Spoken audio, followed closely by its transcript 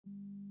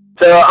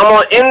So I'm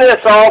going to end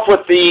this off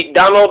with the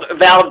Donald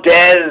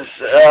Valdez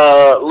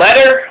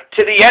letter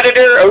to the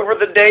editor over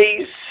the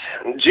days,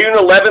 June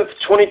 11th,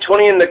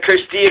 2020, in the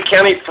Costilla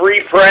County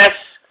Free Press.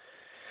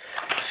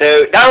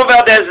 So Donald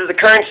Valdez is the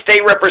current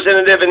state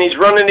representative, and he's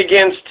running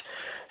against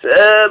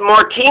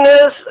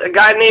Martinez, a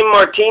guy named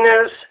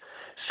Martinez.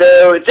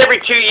 So it's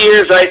every 2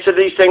 years, right? So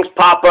these things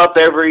pop up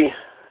every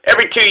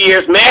 2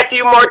 years.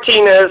 Matthew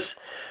Martinez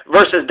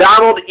versus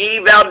Donald E.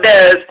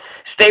 Valdez,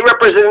 State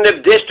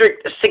Representative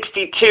District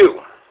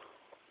 62.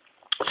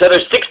 So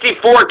there's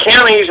 64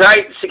 counties,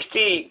 right?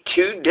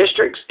 62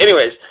 districts.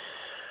 Anyways,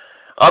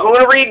 I'm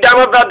going to read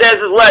Donald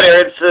Valdez's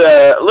letter. It's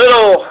a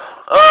little,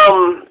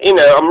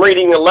 I'm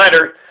reading a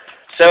letter.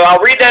 So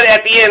I'll read that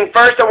at the end.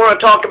 First, I want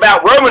to talk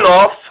about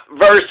Romanoff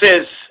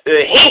versus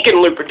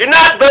Hickenlooper. Do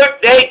not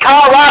vote, hey,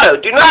 Colorado,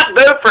 do not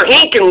vote for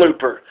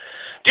Hickenlooper.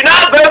 Do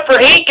not vote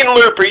for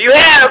Hickenlooper. You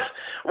have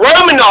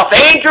Romanoff.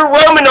 Andrew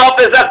Romanoff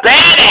is a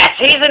badass.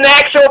 He's an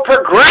actual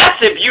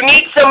progressive. You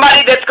need somebody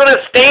that's going to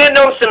stand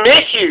on some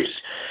issues.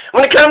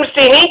 When it comes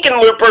to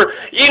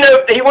Hickenlooper,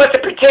 he wants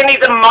to pretend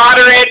he's a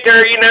moderate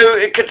or,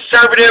 a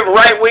conservative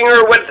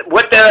right-winger.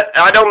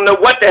 I don't know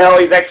what the hell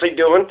he's actually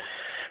doing.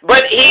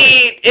 But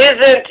he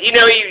isn't, he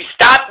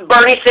stopped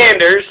Bernie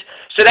Sanders,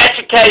 so that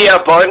should tell you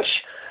a bunch.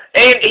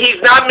 And he's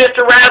not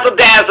Mr.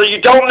 Razzle-Dazzle.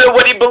 You don't know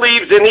what he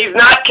believes in. He's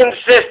not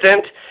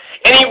consistent.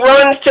 And he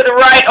runs to the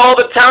right all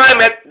the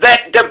time. At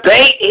that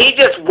debate, he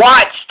just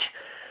watched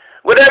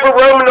whatever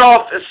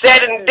Romanoff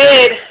said and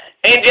did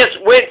and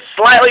just went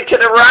slightly to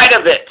the right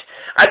of it.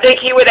 I think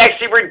he would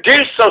actually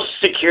reduce Social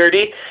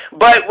Security,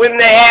 but when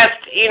they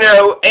asked,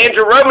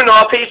 Andrew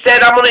Romanoff, he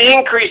said, I'm going to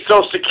increase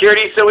Social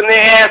Security. So when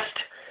they asked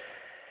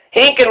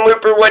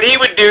Hickenlooper what he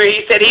would do,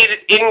 he said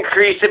he'd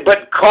increase it,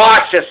 but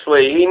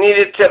cautiously. He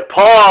needed to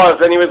pause,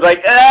 and he was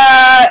like,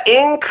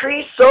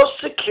 increase Social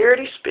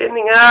Security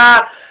spending,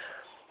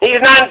 He's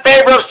not in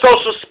favor of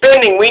social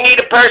spending. We need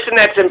a person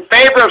that's in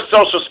favor of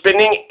social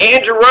spending.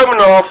 Andrew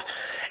Romanoff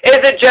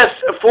isn't just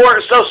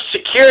for Social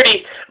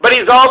Security, but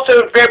he's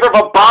also in favor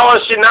of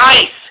abolishing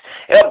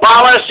ICE,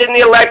 abolishing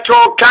the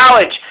Electoral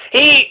College.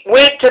 He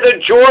went to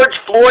the George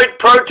Floyd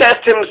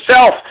protest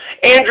himself.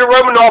 Andrew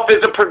Romanoff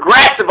is a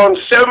progressive on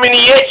so many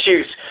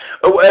issues,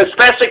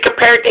 especially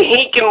compared to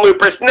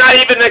Hickenlooper. It's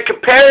not even a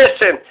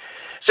comparison.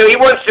 So he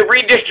wants to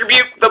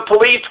redistribute the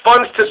police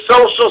funds to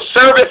social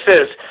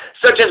services,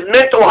 such as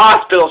mental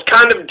hospitals,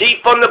 kind of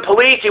defund the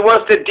police. He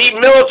wants to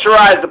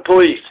demilitarize the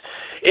police,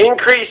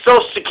 increase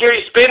Social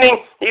Security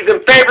spending. He's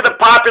in favor of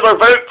the popular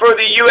vote for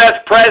the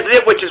U.S.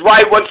 president, which is why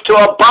he wants to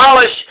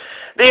abolish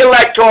the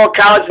Electoral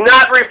College,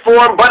 not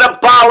reform, but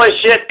abolish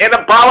it and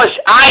abolish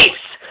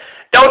ICE.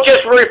 Don't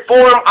just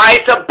reform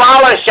ICE,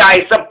 abolish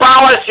ICE,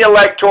 abolish the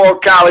Electoral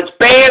College,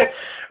 ban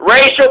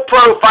racial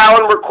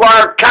profiling,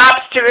 require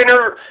cops to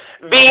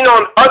intervene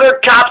on other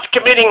cops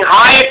committing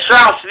high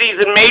atrocities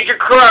and major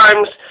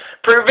crimes,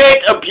 prevent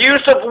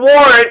abuse of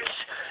warrants,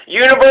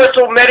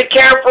 universal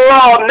Medicare for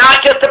all, not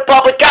just a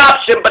public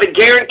option, but a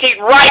guaranteed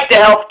right to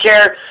health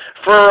care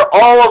for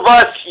all of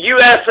us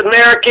U.S.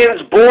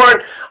 Americans born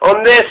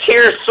on this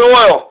here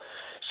soil.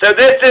 So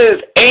this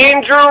is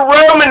Andrew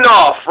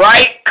Romanoff,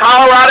 right?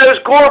 Colorado's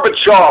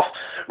Gorbachev.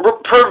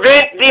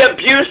 Prevent the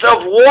abuse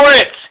of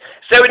warrants.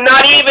 So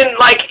not even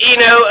like,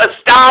 a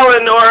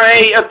Stalin or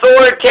a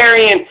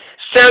authoritarian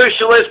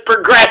socialist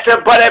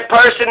progressive, but a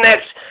person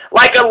that's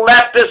like a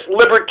leftist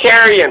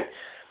libertarian.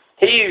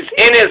 He's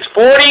in his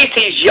 40s,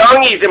 he's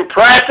young, he's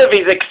impressive,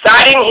 he's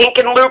exciting.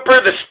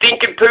 Hickenlooper, the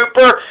stinkin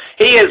pooper,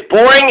 he is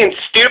boring and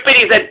stupid,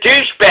 he's a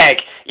douchebag.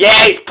 Yeah,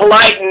 he's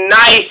polite and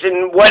nice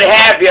and what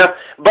have you,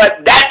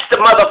 but that's the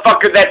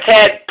motherfucker that's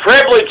had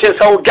privilege his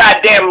whole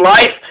goddamn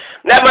life.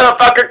 That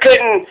motherfucker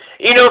couldn't,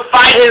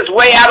 fight his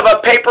way out of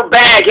a paper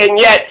bag, and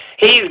yet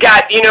he's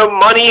got,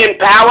 money and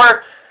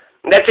power.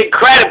 That's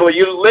incredible.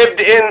 You lived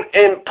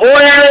in poor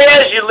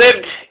areas, you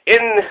lived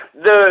in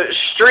the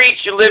streets,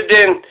 you lived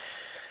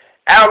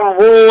out in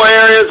rural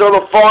areas on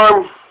a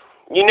farm.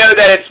 You know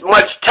that it's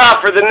much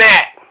tougher than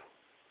that.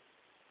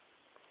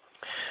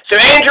 So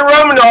Andrew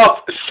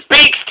Romanoff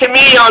speaks to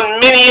me on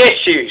many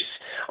issues,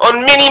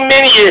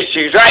 many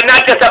issues, right?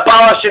 Not just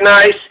abolishing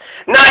ICE,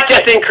 not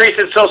just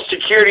increasing Social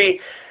Security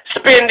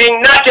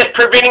spending, not just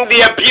preventing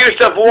the abuse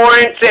of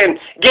warrants and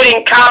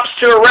getting cops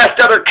to arrest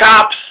other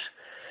cops,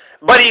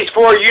 but he's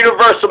for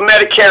universal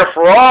Medicare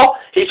for all.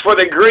 He's for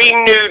the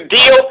Green New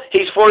Deal.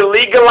 He's for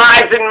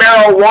legalizing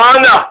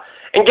marijuana.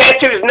 And guess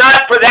who's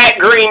not for that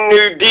Green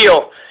New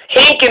Deal?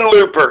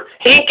 Hickenlooper.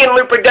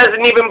 Hickenlooper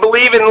doesn't even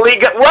believe in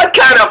legal. What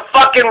kind of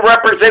fucking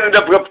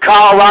representative of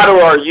Colorado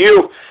are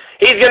you?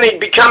 He's going to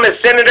become a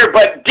senator,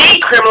 but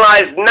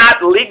decriminalize,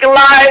 not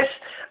legalize?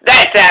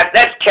 That's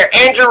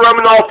Andrew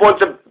Romanoff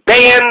wants a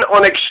ban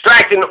on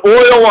extracting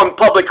oil on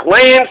public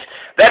lands.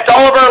 That's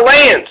all of our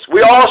lands.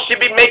 We all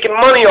should be making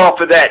money off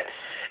of that.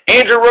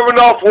 Andrew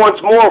Romanoff wants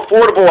more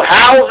affordable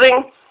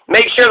housing.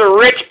 Make sure the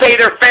rich pay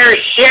their fair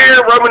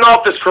share.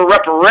 Romanoff is for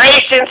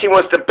reparations. He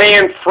wants to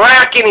ban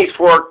fracking. He's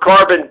for a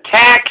carbon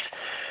tax.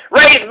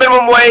 Raise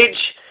minimum wage.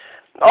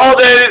 All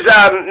those,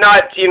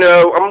 not,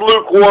 I'm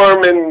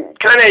lukewarm and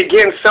kind of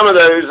against some of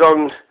those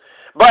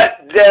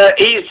but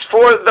he's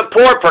for the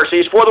poor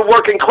person. He's for the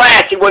working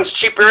class. He wants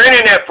cheaper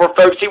internet for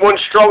folks. He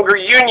wants stronger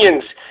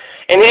unions.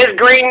 And his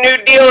Green New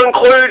Deal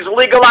includes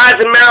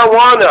legalizing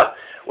marijuana.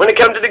 When it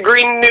comes to the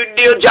Green New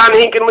Deal, John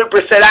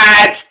Hickenlooper said,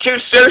 it's too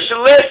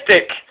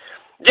socialistic.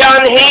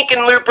 John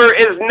Hickenlooper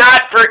is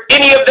not for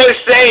any of those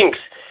things.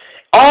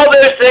 All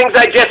those things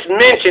I just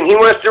mentioned. He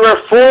wants to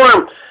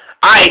reform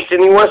ICE,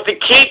 and he wants to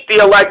keep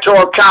the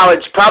Electoral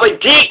College, probably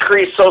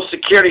decrease Social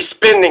Security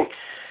spending.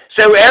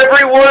 So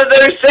every one of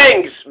those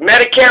things,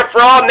 Medicare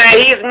for all, now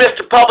he's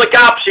Mr. Public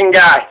Option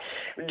guy.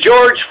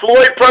 George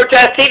Floyd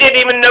protest, he didn't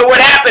even know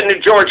what happened to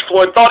George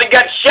Floyd, thought he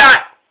got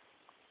shot.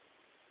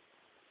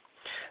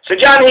 So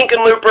John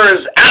Hickenlooper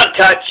is out of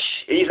touch.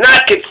 He's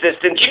not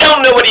consistent. You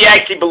don't know what he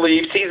actually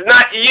believes.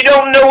 You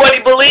don't know what he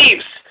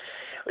believes.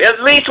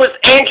 At least with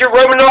Andrew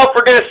Romanoff,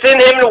 we're going to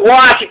send him to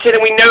Washington,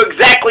 and we know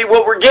exactly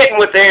what we're getting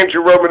with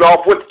Andrew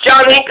Romanoff. With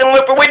John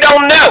Hickenlooper, we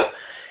don't know.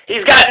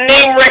 He's got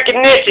name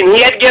recognition.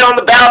 He had to get on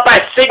the ballot by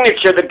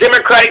signature. The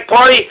Democratic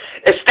Party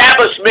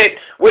establishment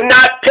would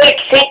not pick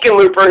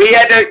Hickenlooper. He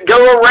had to go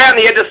around.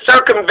 He had to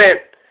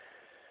circumvent.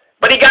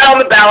 But he got on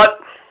the ballot.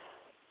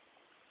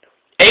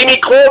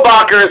 Amy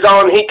Klobuchar is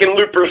on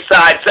Hickenlooper's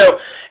side. So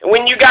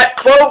when you got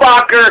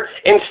Klobuchar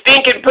and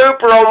Stinkin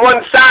Pooper on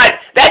one side,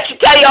 that should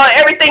tell you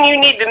everything you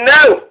need to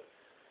know.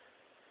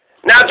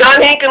 Now, John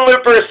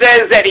Hickenlooper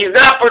says that he's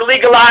not for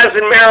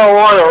legalizing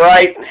marijuana,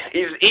 right?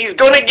 He's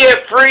going to give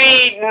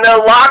free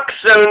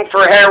naloxone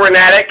for heroin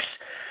addicts,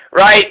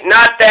 right?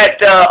 Not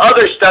that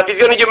other stuff. He's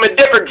going to give them a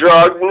different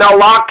drug.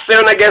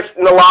 Naloxone, I guess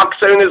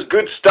naloxone is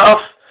good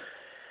stuff.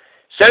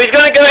 So he's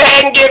going to go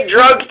ahead and give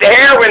drugs to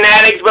heroin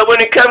addicts, but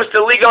when it comes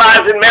to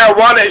legalizing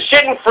marijuana,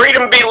 shouldn't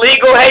freedom be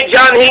legal? Hey,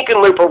 John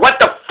Hickenlooper,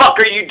 what the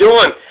fuck are you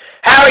doing?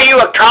 How are you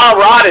a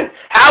Coloradan?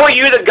 How are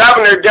you the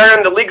governor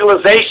during the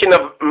legalization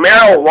of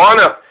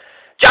marijuana?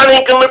 John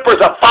Hickenlooper is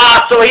a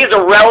fossil. He's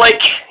a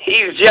relic.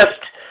 He's just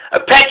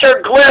a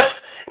petroglyph,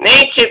 an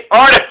ancient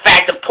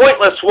artifact, a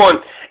pointless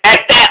one.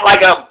 At that,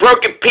 like a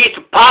broken piece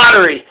of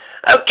pottery.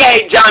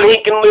 Okay, John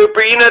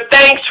Hickenlooper,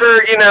 thanks for,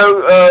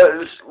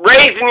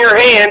 raising your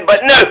hand,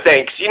 but no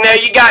thanks. You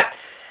got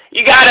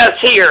us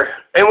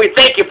here, and we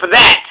thank you for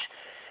that.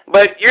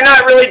 But you're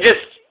not really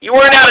you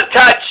weren't out of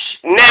touch.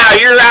 Now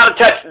you're out of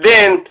touch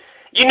then.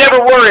 You never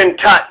were in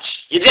touch.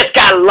 You just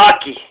got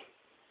lucky.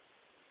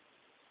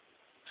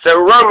 So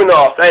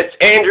Romanoff, that's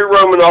Andrew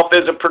Romanoff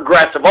is a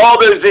progressive. All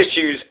those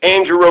issues,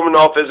 Andrew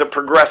Romanoff is a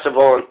progressive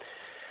on.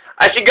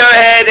 I should go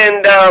ahead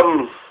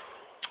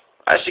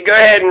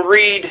and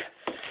read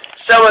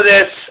some of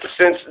this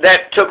since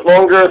that took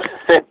longer.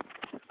 I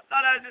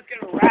thought I was just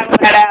going to rattle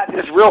that out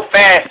just real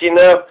fast,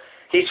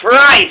 He's for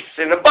ICE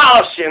and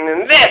abolishing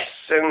and this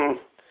and...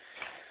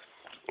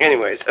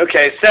 Anyways,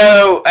 okay,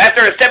 so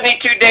after a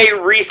 72-day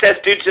recess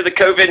due to the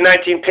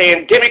COVID-19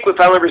 pandemic, we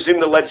finally resumed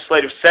the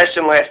legislative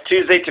session last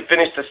Tuesday to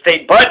finish the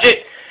state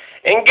budget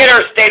and get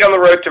our state on the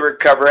road to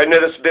recovery. I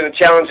know this has been a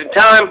challenging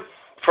time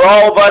for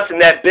all of us, and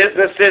that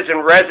businesses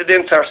and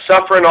residents are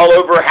suffering all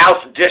over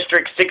House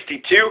District 62.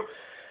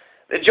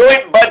 The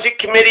Joint Budget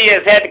Committee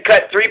has had to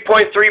cut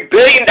 $3.3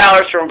 billion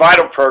from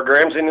vital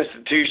programs and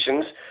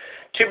institutions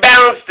to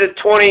balance the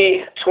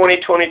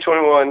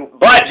 2020-2021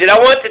 budget. I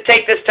want to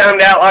take this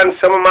time to outline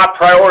some of my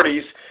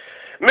priorities.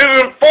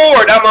 Moving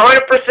forward, I'm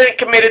 100%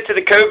 committed to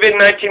the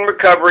COVID-19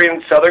 recovery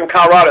in southern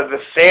Colorado. The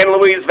San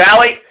Luis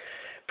Valley,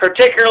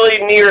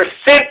 particularly near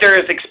Center,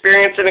 is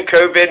experiencing a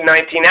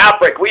COVID-19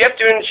 outbreak. We have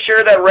to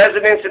ensure that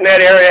residents in that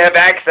area have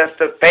access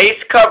to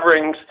face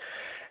coverings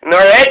and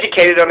are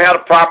educated on how to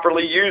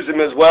properly use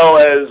them, as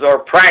well as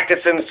are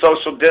practicing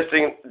social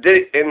distancing,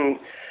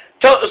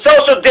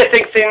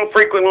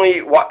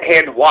 frequently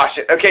hand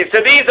washing. Okay, so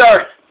these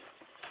are,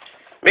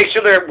 make sure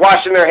they're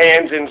washing their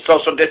hands and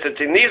social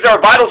distancing. These are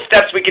vital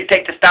steps we can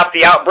take to stop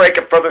the outbreak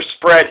of further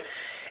spread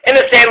in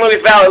the San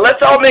Luis Valley.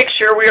 Let's all make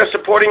sure we are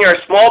supporting our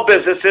small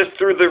businesses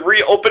through the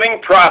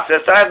reopening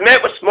process. I have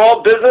met with small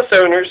business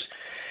owners,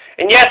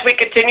 and yes, we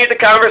continue the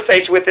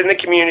conversation within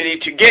the community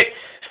to get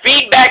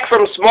feedback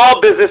from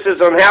small businesses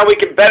on how we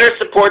can better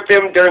support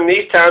them during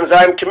these times.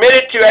 I am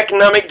committed to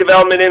economic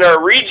development in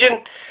our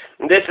region.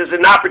 This is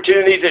an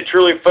opportunity to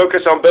truly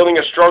focus on building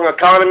a strong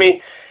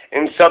economy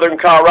in southern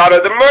Colorado.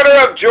 The murder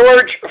of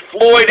George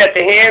Floyd at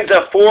the hands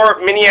of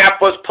 4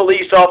 Minneapolis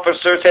police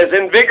officers has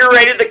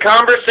invigorated the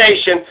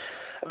conversation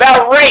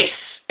about race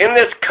in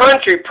this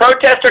country.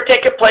 Protests are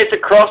taking place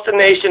across the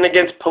nation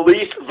against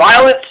police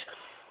violence,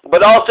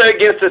 but also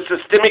against the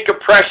systemic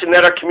oppression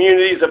that our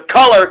communities of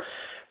color,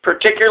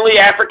 particularly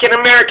African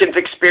Americans,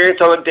 experience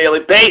on a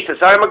daily basis.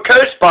 I am a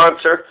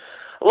co-sponsor,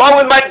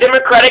 along with my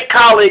Democratic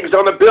colleagues,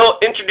 on a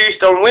bill introduced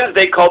on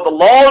Wednesday called the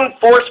Law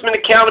Enforcement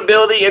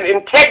Accountability and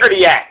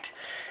Integrity Act,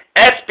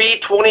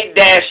 SB 20-217.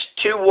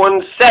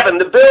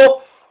 The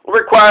bill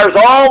requires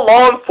all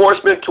law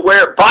enforcement to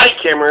wear body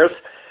cameras.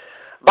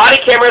 Body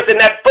cameras, and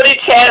that footage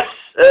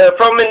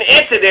from an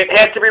incident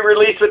has to be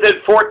released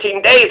within 14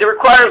 days. It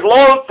requires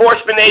law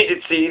enforcement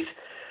agencies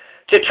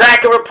to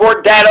track and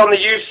report data on the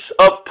use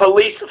of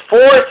police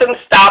force and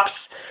stops,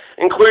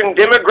 including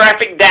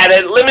demographic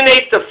data,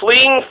 eliminates the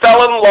fleeing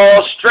felon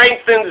law,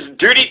 strengthens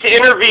duty to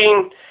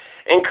intervene,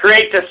 and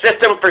creates a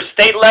system for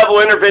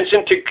state-level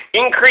intervention to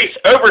increase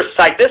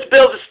oversight. This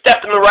bill is a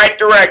step in the right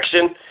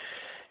direction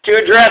to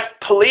address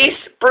police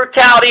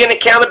brutality and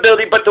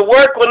accountability, but the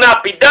work will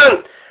not be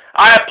done.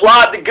 I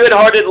applaud the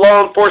good-hearted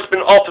law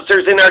enforcement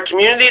officers in our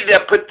community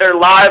that put their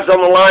lives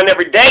on the line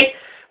every day.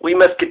 We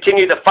must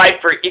continue to fight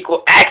for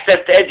equal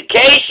access to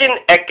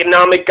education,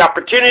 economic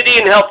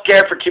opportunity, and health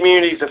care for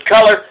communities of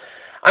color.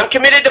 I'm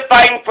committed to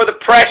fighting for the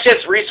precious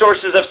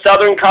resources of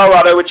southern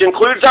Colorado, which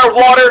includes our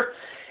water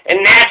and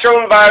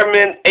natural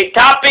environment. A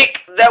topic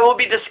that will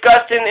be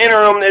discussed in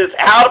interim is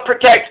how to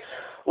protect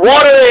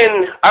water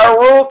in our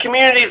rural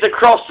communities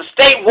across the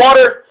state.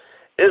 Water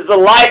is the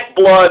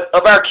lifeblood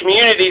of our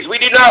communities. We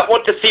do not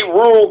want to see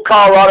rural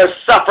Colorado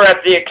suffer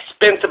at the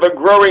expense of a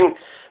growing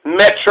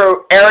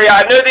metro area.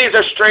 I know these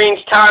are strange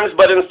times,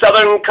 but in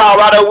southern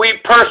Colorado, we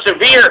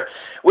persevere,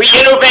 we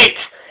innovate,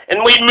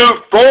 and we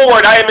move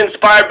forward. I am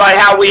inspired by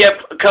how we have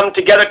come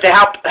together to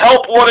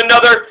help one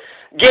another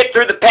get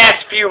through the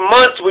past few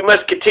months. We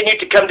must continue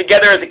to come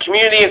together as a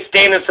community and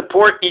stand and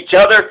support each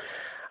other.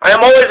 I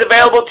am always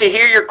available to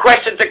hear your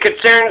questions and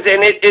concerns,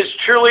 and it is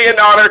truly an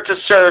honor to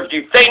serve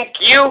you. Thank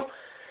you,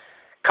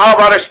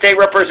 Colorado State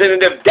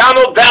Representative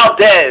Donald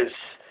Valdez.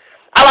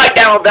 I like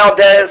Donald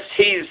Valdez.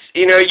 He's,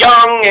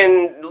 young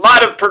and a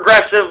lot of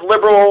progressive,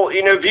 liberal,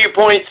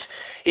 viewpoints.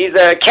 He's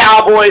a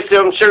cowboy, so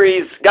I'm sure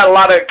he's got a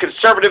lot of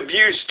conservative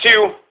views,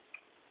 too.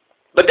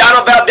 But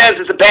Donald Valdez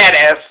is a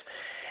badass,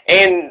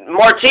 and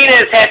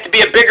Martinez has to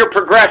be a bigger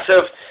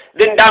progressive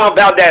than Donald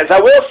Valdez. I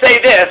will say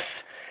this.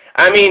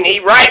 He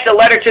writes a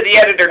letter to the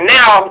editor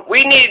now.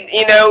 We need,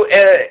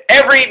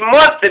 every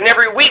month and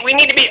every week, we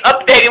need to be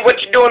updated what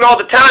you're doing all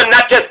the time,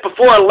 not just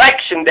before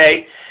Election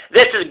Day.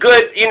 This is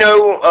good,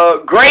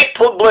 great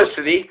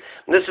publicity.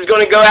 This is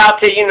going to go out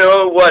to,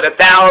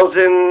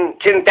 1,000,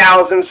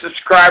 10,000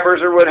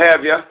 subscribers or what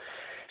have you.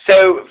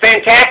 So,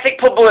 fantastic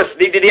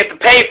publicity. Did he have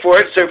to pay for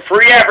it? So,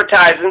 free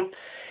advertising.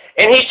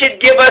 And he should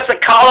give us a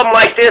column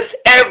like this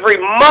every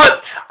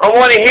month. I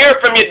want to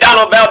hear from you,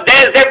 Donald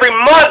Valdez, every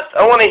month.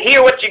 I want to hear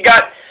what you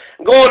got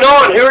going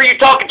on. Who are you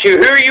talking to?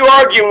 Who are you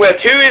arguing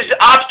with? Who is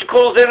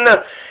obstacles in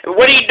the,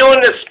 what are you doing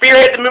to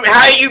spearhead the movement?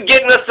 How are you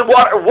getting us the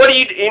water? What do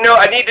you,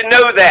 I need to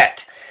know that.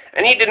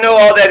 I need to know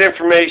all that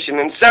information.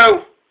 And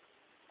so,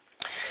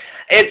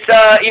 it's,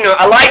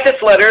 I like this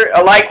letter.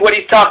 I like what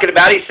he's talking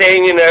about. He's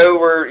saying,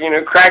 we're,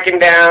 cracking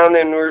down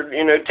and we're,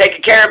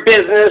 taking care of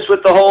business with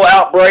the whole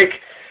outbreak.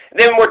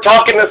 Then we're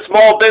talking to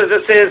small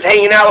businesses,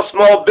 hanging out with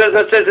small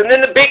businesses. And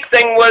then the big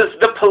thing was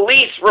the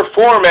Police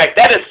Reform Act.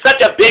 That is such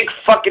a big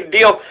fucking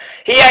deal.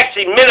 He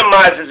actually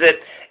minimizes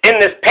it in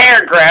this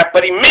paragraph,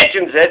 but he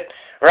mentions it,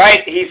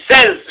 right? He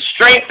says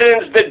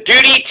strengthens the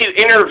duty to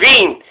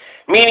intervene.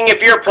 Meaning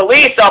if you're a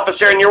police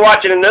officer and you're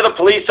watching another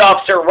police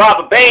officer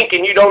rob a bank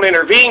and you don't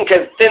intervene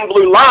because thin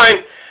blue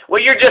line,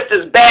 well, you're just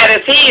as bad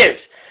as he is.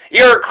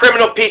 You're a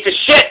criminal piece of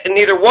shit, and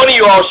neither one of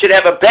you all should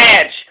have a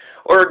badge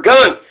or a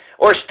gun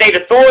or state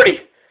authority.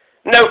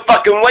 No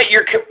fucking way.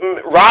 You're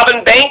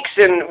robbing banks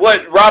and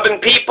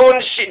robbing people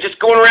and shit, just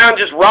going around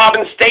just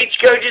robbing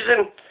stagecoaches.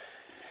 And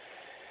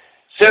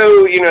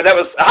so, that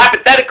was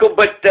hypothetical,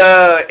 but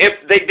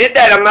if they did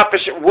that, I'm not for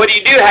sure. What do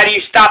you do? How do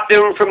you stop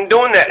them from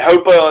doing that?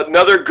 Hope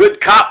another good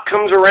cop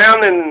comes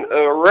around and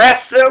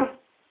arrests them?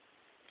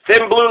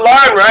 Thin blue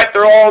line, right?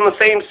 They're all on the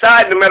same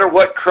side no matter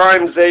what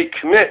crimes they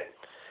commit.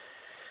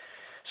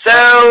 So,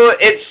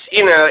 it's,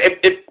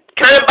 it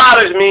kind of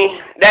bothers me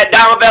that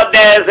Donald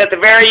Valdez at the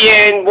very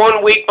end,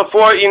 1 week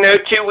before, 2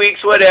 weeks,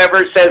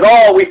 whatever, says,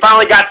 oh, we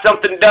finally got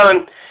something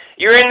done.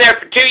 You're in there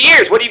for 2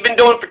 years. What have you been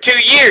doing for 2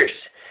 years?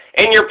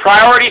 And your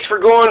priorities for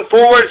going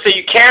forward, so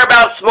you care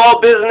about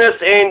small business,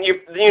 and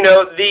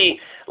the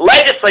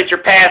legislature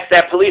passed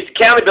that police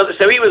accountability,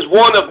 so he was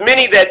one of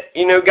many that,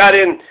 got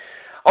in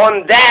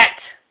on that.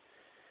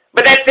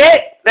 But that's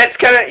it. That's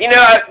kind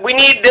of, we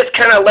need this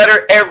kind of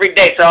letter every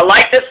day. So I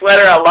like this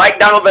letter. I like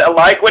Donald, I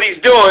like what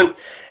he's doing.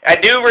 I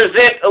do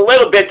resent a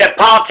little bit that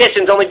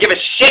politicians only give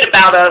a shit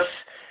about us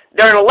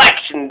during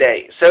Election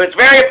Day. So it's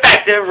very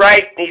effective,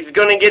 right? He's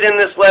going to get in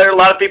this letter. A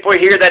lot of people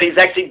hear that he's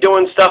actually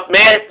doing stuff.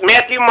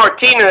 Matthew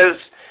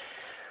Martinez,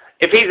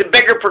 if he's a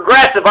bigger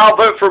progressive, I'll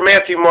vote for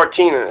Matthew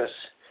Martinez.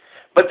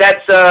 But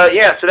that's,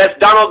 so that's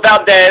Donald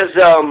Valdez.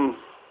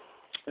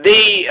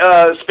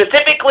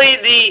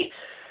 Specifically, I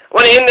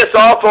want to end this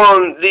off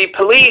on the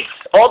police,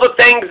 all the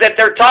things that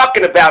they're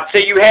talking about. So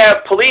you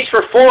have police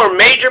reform,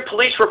 major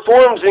police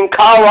reforms in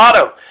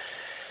Colorado.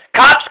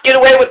 Cops get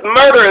away with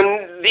murder,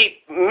 and the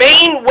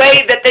main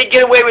way that they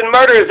get away with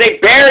murder is they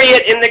bury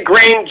it in the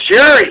grand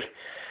jury.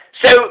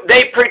 So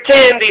they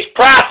pretend, these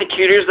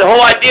prosecutors, the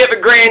whole idea of a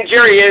grand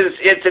jury is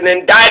it's an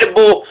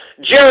indictable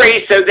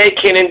jury so they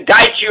can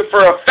indict you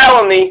for a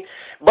felony,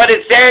 but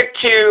it's there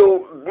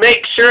to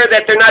make sure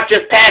that they're not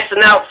just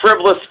passing out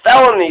frivolous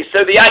felonies.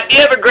 So the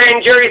idea of a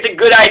grand jury is a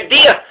good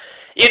idea.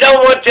 You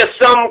don't want just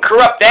some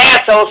corrupt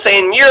asshole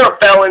saying you're a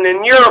felon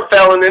and you're a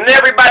felon and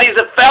everybody's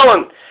a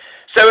felon.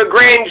 So a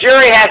grand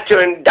jury has to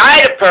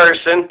indict a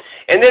person,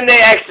 and then they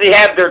actually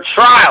have their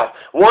trial.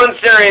 Once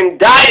they're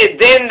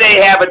indicted, then they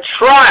have a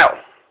trial.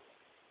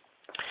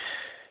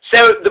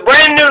 So the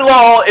brand new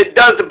law, it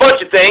does a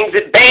bunch of things.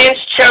 It bans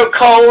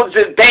chokeholds.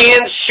 It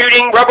bans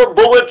shooting rubber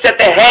bullets at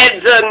the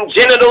heads and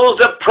genitals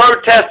of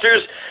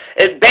protesters.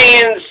 It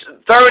bans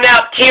throwing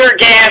out tear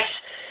gas,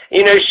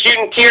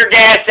 shooting tear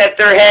gas at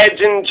their heads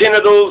and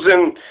genitals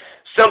and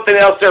something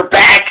else, their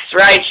backs,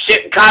 right?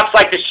 Cops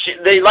like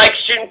they like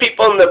shooting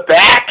people in the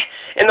back.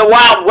 In the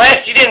Wild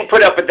West, you didn't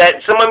put up with that.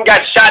 Someone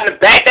got shot in the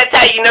back. That's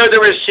how you know there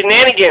was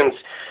shenanigans.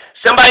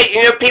 Somebody,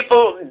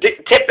 people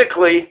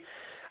typically,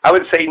 I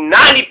would say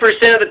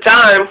 90% of the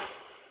time,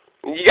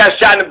 you got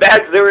shot in the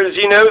back, there was,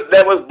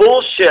 that was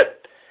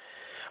bullshit.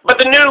 But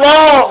the new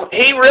law,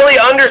 he really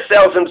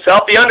undersells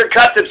himself. He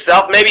undercuts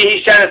himself. Maybe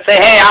he's trying to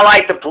say, hey, I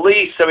like the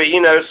police, so he,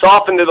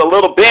 softened it a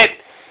little bit.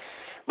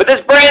 But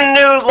this brand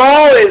new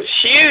law is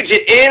huge.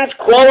 It ends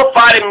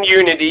qualified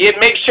immunity. It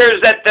makes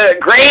sure that the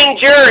grand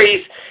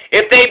juries,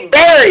 if they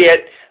bury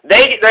it,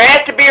 there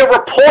has to be a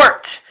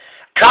report.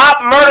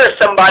 Cop murders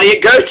somebody,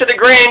 it goes to the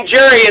grand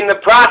jury, and the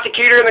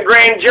prosecutor and the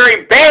grand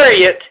jury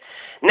bury it.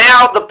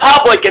 Now the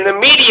public and the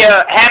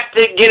media have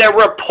to get a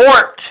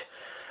report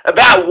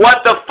about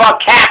what the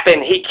fuck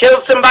happened. He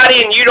killed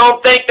somebody and you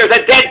don't think there's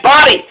a dead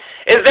body.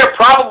 Is there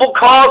probable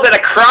cause that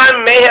a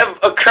crime may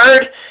have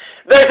occurred?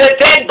 There's a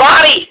dead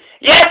body.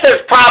 Yes,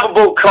 there's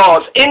probable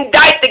cause.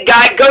 Indict the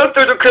guy, go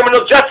through the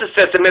criminal justice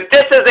system. If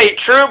this is a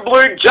true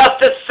blue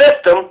justice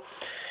system,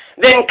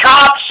 then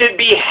cops should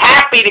be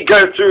happy to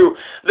go through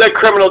the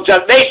criminal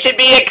justice. They should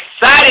be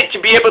excited to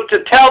be able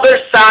to tell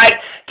their side,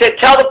 to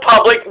tell the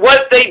public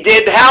what they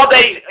did, how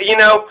they,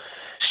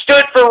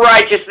 stood for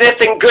righteousness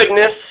and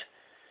goodness.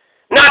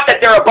 Not that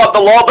they're above the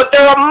law, but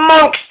they're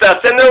amongst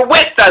us, and they're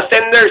with us,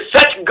 and they're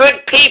such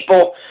good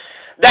people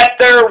that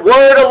their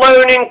word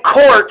alone in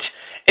court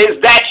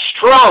is that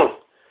strong.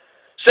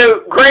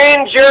 So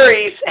grand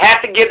juries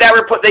have to give that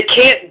report. They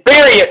can't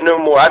bury it no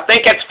more. I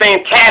think that's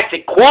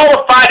fantastic.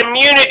 Qualified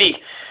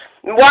immunity.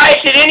 Why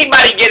should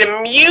anybody get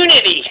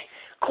immunity?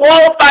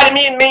 Qualified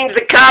immunity means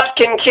the cops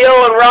can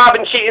kill and rob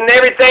and cheat and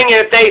everything,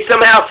 and if they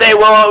somehow say,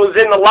 well, it was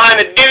in the line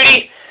of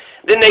duty,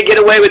 then they get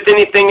away with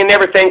anything and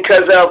everything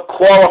because of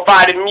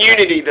qualified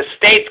immunity. The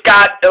state's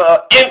got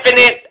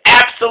infinite,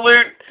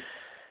 absolute,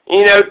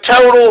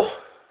 total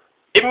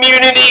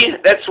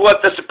immunity. That's what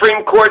the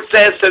Supreme Court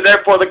says, so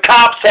therefore the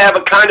cops have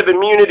a kind of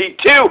immunity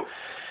too,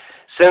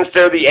 since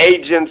they're the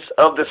agents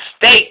of the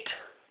state.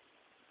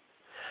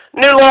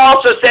 New law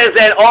also says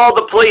that all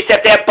the police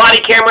have to have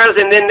body cameras,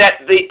 and then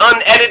that the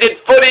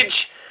unedited footage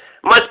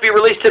must be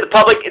released to the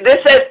public.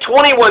 This says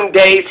 21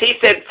 days. He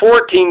said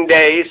 14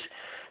 days.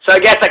 So I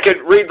guess I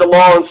could read the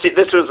law and see.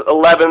 This was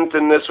 11th,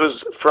 and this was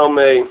from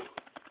a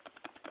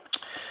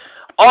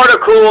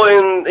article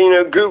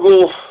in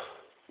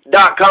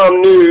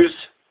Google.com news.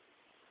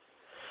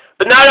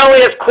 But not only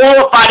is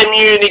qualified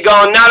immunity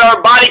gone, not our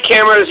body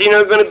cameras,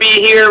 going to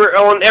be here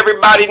on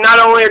everybody.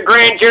 Not only a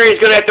grand jury is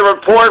going to have to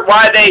report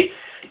why they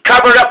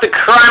covered up the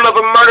crime of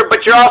a murder,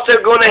 but you're also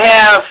going to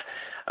have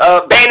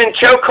abandoned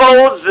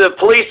chokeholds. The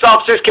police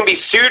officers can be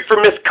sued for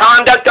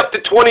misconduct up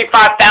to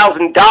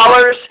 $25,000.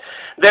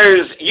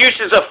 There's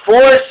uses of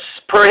force,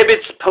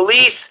 prohibits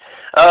police,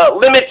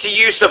 limits the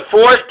use of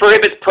force,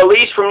 prohibits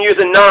police from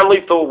using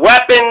non-lethal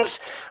weapons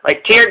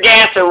like tear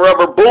gas and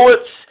rubber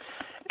bullets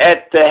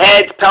at the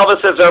heads,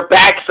 pelvises, or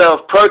backs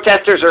of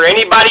protesters or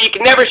anybody. You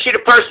can never shoot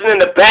a person in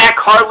the back,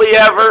 hardly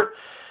ever.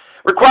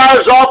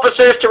 Requires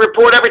officers to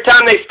report every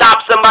time they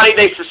stop somebody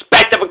they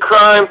suspect of a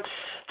crime,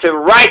 to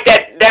write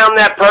down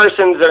that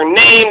person's, their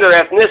name, their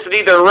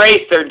ethnicity, their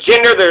race, their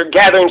gender. They're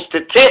gathering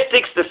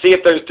statistics to see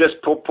if there's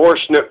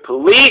disproportionate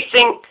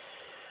policing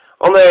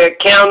on the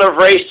account of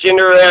race,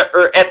 gender,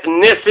 or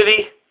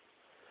ethnicity.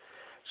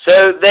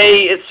 So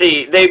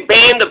they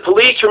banned the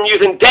police from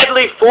using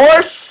deadly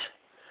force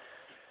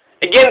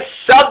against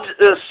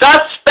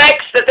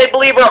suspects that they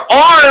believe are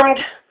armed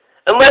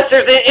unless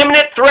there's an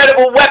imminent threat of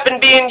a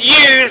weapon being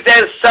used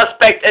as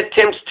suspect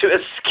attempts to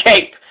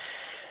escape.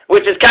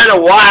 Which is kind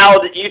of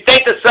wild. You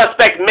think the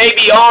suspect may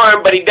be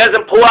armed, but he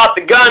doesn't pull out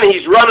the gun,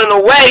 he's running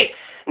away.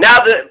 Now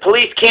the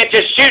police can't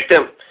just shoot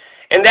them.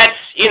 And that's,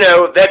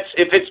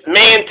 if it's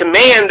man to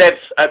man,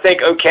 that's, I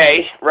think,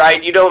 okay,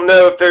 right? You don't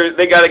know if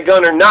they got a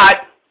gun or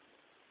not.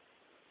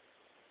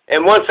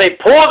 And once they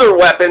pull their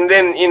weapon,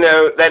 then,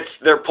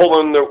 they're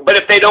pulling but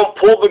if they don't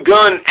pull the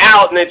gun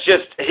out and it's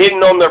just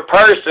hidden on their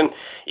person,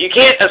 you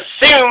can't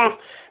assume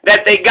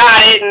that they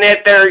got it and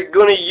that they're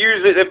going to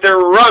use it if they're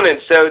running.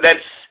 So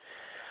that's,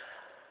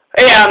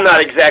 yeah, I'm not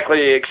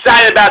exactly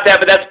excited about that,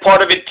 but that's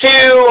part of it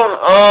too.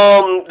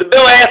 The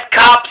bill asks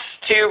cops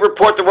to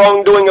report the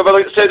wrongdoing of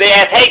others. So they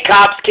ask, hey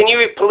cops, can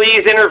you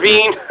please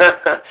intervene?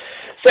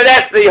 So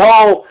that's the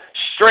whole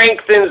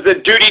strengthens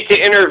the duty to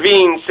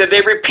intervene. So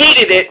they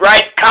repeated it,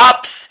 right?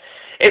 Cops,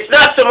 It's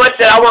not so much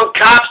that I want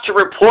cops to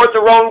report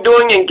the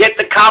wrongdoing and get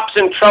the cops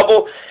in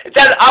trouble. It's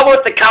that I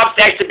want the cops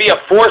to actually be a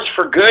force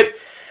for good.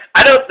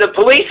 The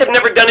police have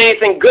never done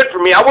anything good for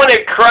me. I want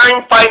a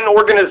crime-fighting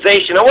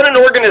organization. I want an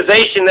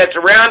organization that's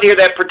around here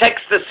that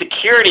protects the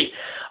security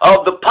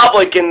of the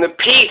public and the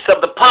peace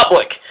of the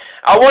public.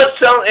 I want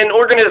an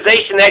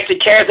organization that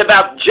actually cares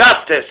about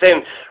justice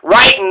and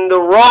righting the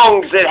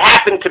wrongs that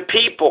happen to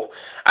people.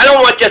 I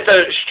don't want just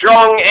a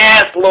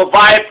strong-ass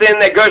Leviathan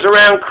that goes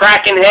around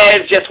cracking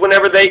heads just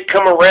whenever they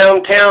come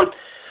around town.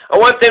 I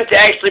want them to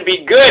actually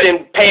be good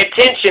and pay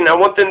attention. I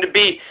want them to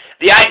be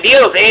the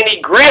ideals. Andy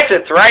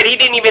Griffith, right? He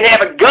didn't even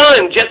have a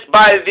gun just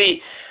by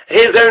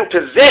his own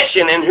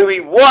position and who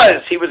he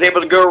was. He was able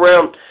to go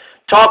around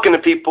talking to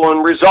people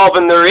and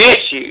resolving their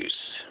issues.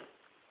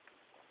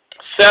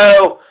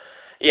 So,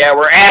 yeah,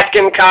 we're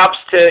asking cops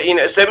to,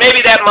 so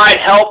maybe that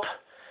might help.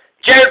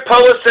 Jared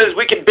Polis says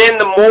we can bend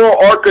the moral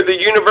arc of the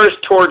universe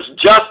towards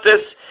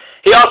justice.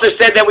 He also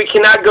said that we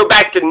cannot go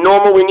back to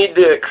normal. We need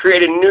to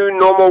create a new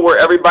normal where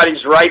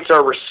everybody's rights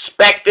are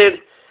respected.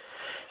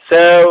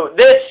 So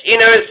this,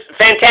 is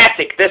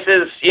fantastic. This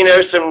is,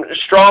 some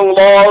strong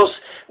laws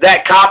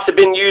that cops have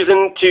been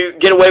using to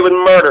get away with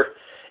murder.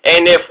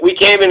 And if we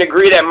can't even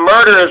agree that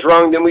murder is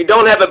wrong, then we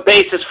don't have a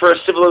basis for a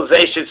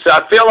civilization. So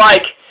I feel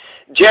like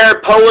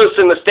Jared Polis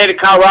in the state of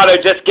Colorado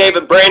just gave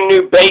a brand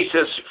new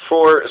basis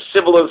for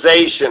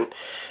civilization.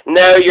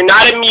 No, you're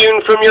not immune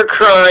from your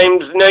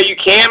crimes. No, you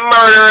can't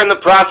murder, and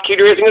the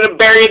prosecutor isn't going to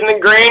bury it in the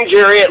grand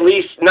jury, at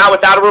least not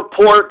without a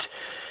report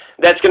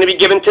that's going to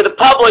be given to the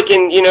public.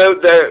 And,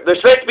 they're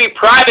supposed to be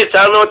private, so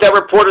I don't know what that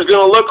report is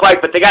going to look like,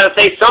 but they got to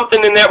say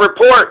something in that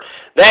report.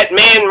 That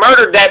man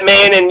murdered that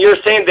man, and you're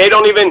saying they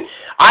don't even...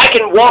 I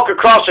can walk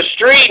across the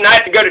street, and I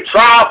have to go to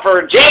trial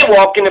for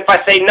jaywalking if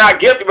I say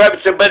not guilty,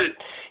 but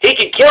he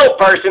could kill a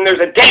person.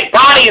 There's a dead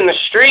body in the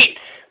street,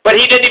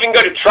 but he didn't even go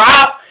to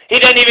trial. He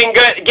didn't even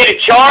get a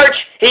charge.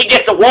 He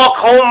gets to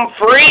walk home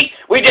free.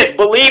 We just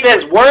believe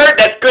his word.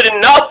 That's good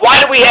enough.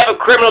 Why do we have a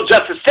criminal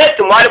justice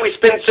system? Why do we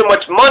spend so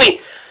much money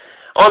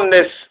on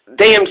this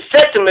damn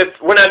system if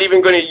we're not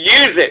even going to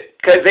use it?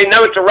 Because they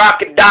know it's a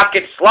rocket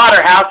docket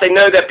slaughterhouse. They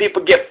know that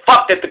people get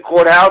fucked at the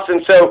courthouse,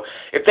 and so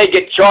if they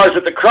get charged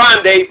with a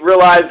crime, they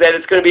realize that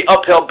it's going to be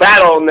uphill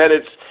battle and that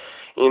it's,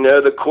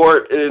 the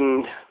court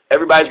and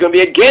everybody's going to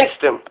be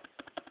against them.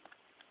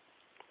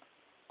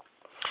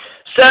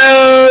 So,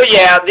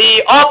 yeah,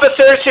 the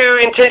officers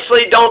who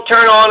intentionally don't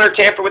turn on or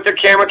tamper with their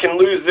camera can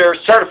lose their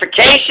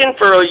certification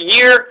for a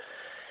year.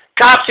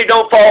 Cops who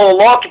don't follow the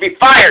law can be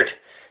fired.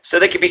 So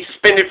they can be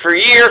suspended for a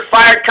year.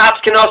 Fired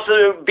cops can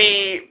also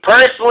be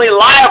personally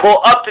liable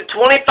up to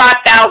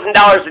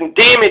 $25,000 in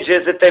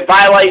damages if they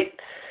violate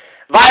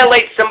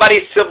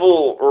somebody's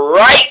civil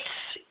rights.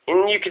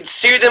 And you can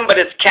sue them, but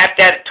it's capped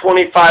at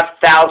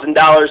 $25,000.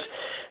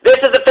 This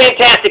is a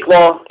fantastic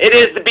law. It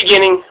is the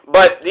beginning,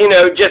 but,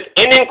 just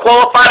ending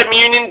qualified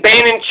immunity,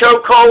 banning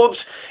chokeholds.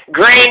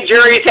 Grand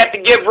juries have to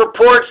give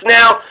reports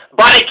now,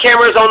 body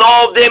cameras on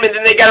all of them, and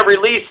then they got to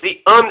release the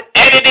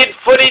unedited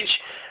footage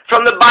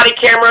from the body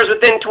cameras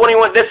within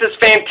 21. This is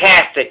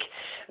fantastic.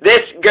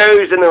 This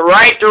goes in the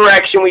right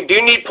direction. We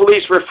do need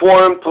police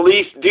reform.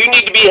 Police do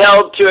need to be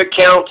held to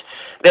account.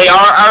 They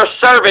are our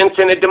servants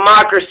in a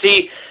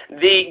democracy.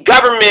 The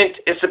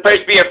government is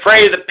supposed to be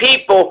afraid of the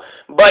people,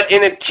 but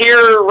in a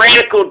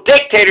tyrannical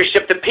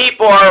dictatorship, the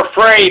people are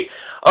afraid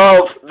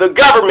of the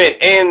government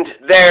and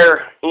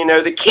their,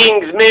 the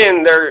king's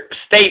men, their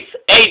state's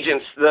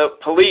agents, the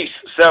police.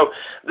 So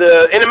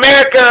in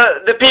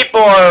America, the people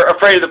are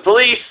afraid of the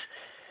police.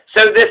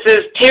 So this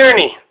is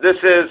tyranny. This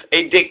is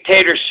a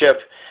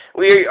dictatorship.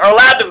 We are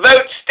allowed to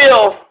vote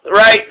still,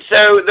 right?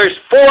 So there's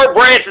 4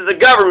 branches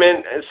of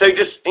government, so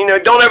just,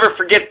 don't ever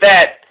forget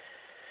that.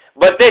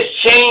 But this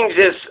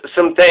changes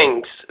some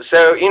things.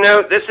 So,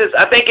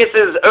 I think this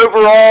is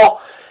overall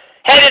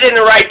headed in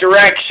the right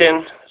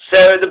direction.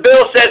 So the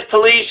bill says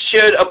police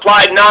should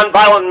apply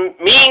nonviolent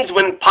means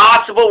when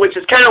possible, which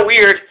is kind of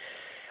weird.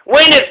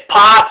 When it's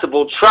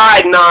possible,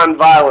 try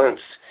nonviolence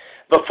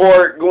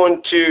before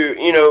going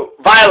to,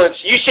 violence.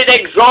 You should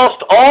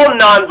exhaust all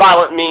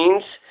nonviolent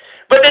means,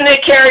 but then they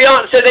carry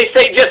on, so they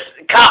say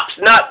just cops,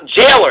 not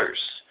jailers.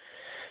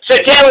 So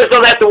jailers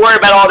don't have to worry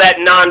about all that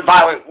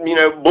nonviolent,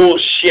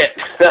 bullshit.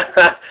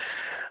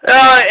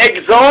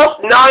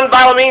 Exhaust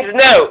nonviolent means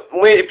no.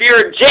 If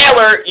you're a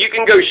jailer, you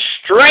can go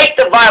straight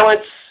to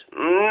violence,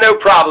 no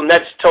problem.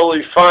 That's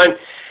totally fine.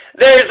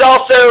 There's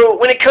also,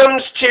 when it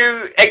comes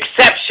to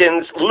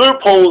exceptions,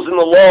 loopholes in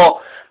the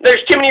law,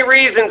 there's too many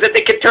reasons that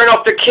they could turn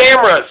off their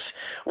cameras.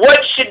 What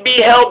should be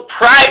held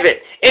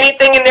private?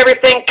 Anything and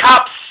everything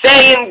cops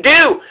say and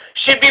do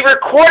should be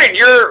recorded.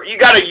 You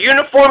got a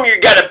uniform, you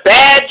got a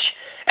badge.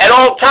 At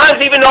all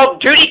times, even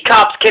off-duty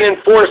cops can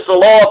enforce the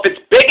law if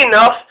it's big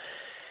enough.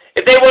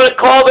 If they want to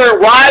call their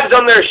wives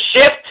on their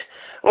shift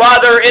while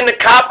they're in the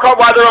cop car,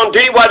 while they're on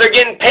duty, while they're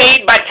getting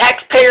paid by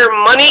taxpayer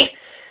money,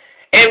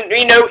 and,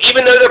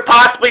 even though they're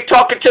possibly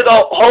talking to the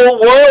whole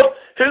world,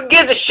 who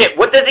gives a shit?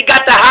 What does he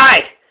got to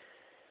hide?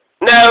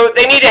 No,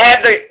 they need to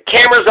have the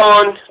cameras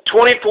on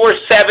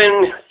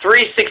 24/7,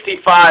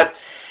 365.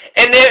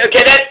 And then,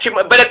 okay, that's too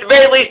much. But at the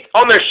very least,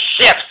 on their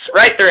shifts,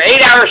 right? Their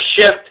 8-hour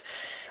shift,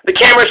 the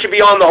camera should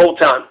be on the whole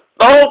time.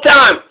 The whole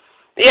time.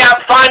 Yeah,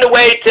 find a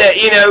way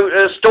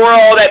to, store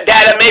all that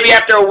data. Maybe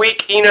after a week,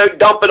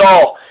 dump it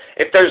all.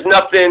 If there's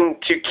nothing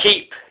to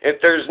keep. If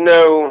there's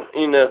no,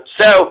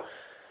 So,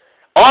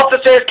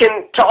 officers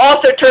can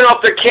also turn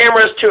off their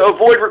cameras to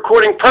avoid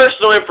recording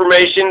personal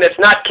information that's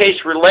not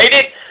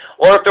case-related,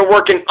 or if they're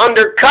working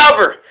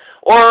undercover,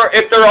 or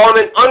if they're on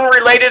an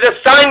unrelated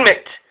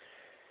assignment.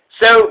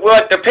 So,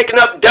 what, they're picking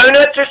up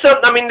donuts or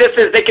something? I mean,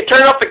 they can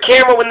turn off the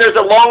camera when there's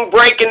a long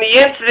break in the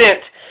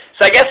incident.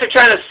 So I guess they're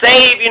trying to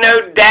save,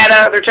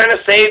 data. They're trying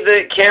to save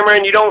the camera,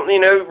 and you don't,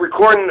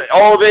 recording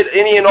all of it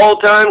any and all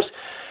times.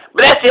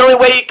 But that's the only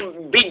way you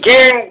can be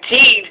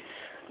guaranteed.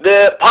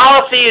 The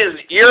policy is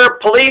you're a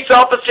police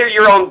officer,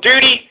 you're on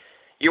duty,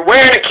 you're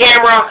wearing a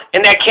camera,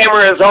 and that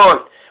camera is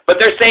on. But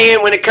they're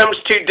saying when it comes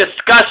to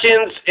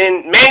discussions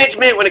in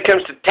management, when it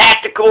comes to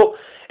tactical,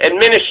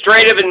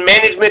 administrative, and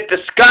management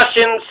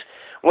discussions,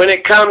 when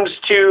it comes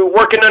to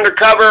working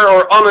undercover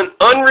or on an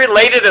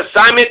unrelated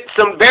assignment,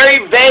 some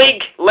very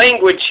vague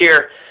language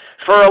here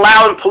for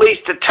allowing police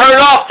to turn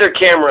off their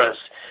cameras.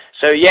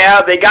 So,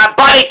 yeah, they got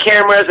body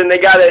cameras, and they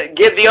got to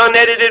give the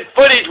unedited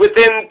footage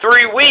within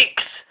 3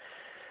 weeks.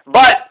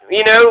 But,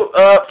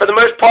 for the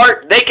most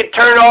part, they could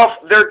turn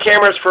off their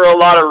cameras for a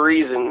lot of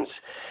reasons.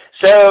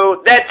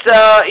 So that's,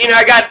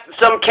 I got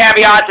some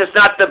caveats. It's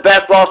not the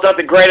best law, it's not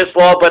the greatest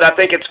law, but I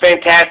think it's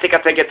fantastic.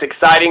 I think it's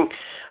exciting.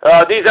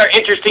 These are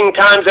interesting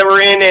times that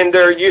we're in, and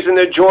they're using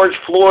the George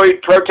Floyd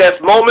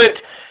protest moment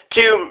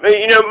to,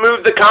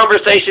 move the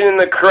conversation in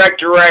the correct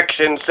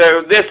direction.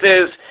 So this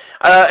is,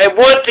 and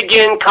once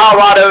again,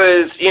 Colorado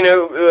is,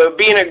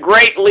 being a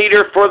great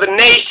leader for the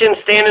nation,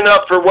 standing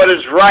up for what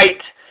is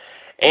right,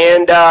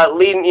 and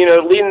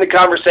leading the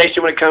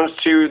conversation when it comes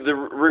to the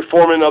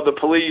reforming of the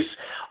police.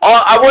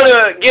 I want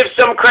to give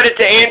some credit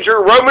to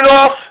Andrew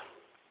Romanoff.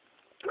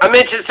 I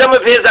mentioned some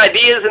of his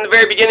ideas in the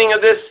very beginning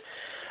of this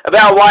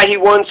about why he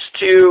wants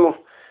to,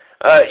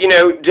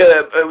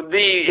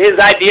 his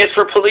ideas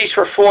for police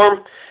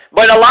reform.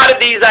 But a lot of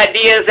these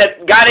ideas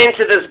that got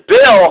into this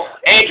bill,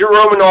 Andrew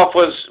Romanoff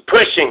was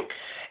pushing.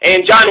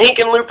 And John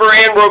Hickenlooper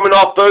and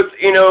Romanoff both,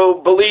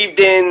 believed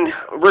in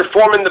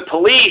reforming the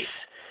police.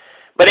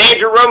 But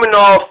Andrew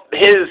Romanoff,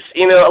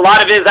 a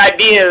lot of his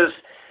ideas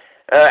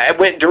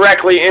went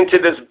directly into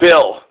this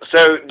bill.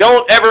 So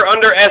don't ever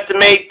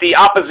underestimate the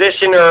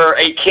opposition or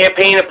a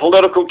campaign, a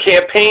political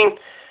campaign.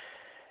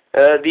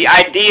 The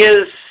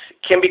ideas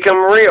can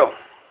become real.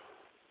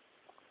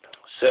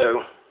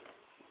 So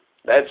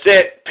that's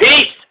it.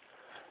 Peace.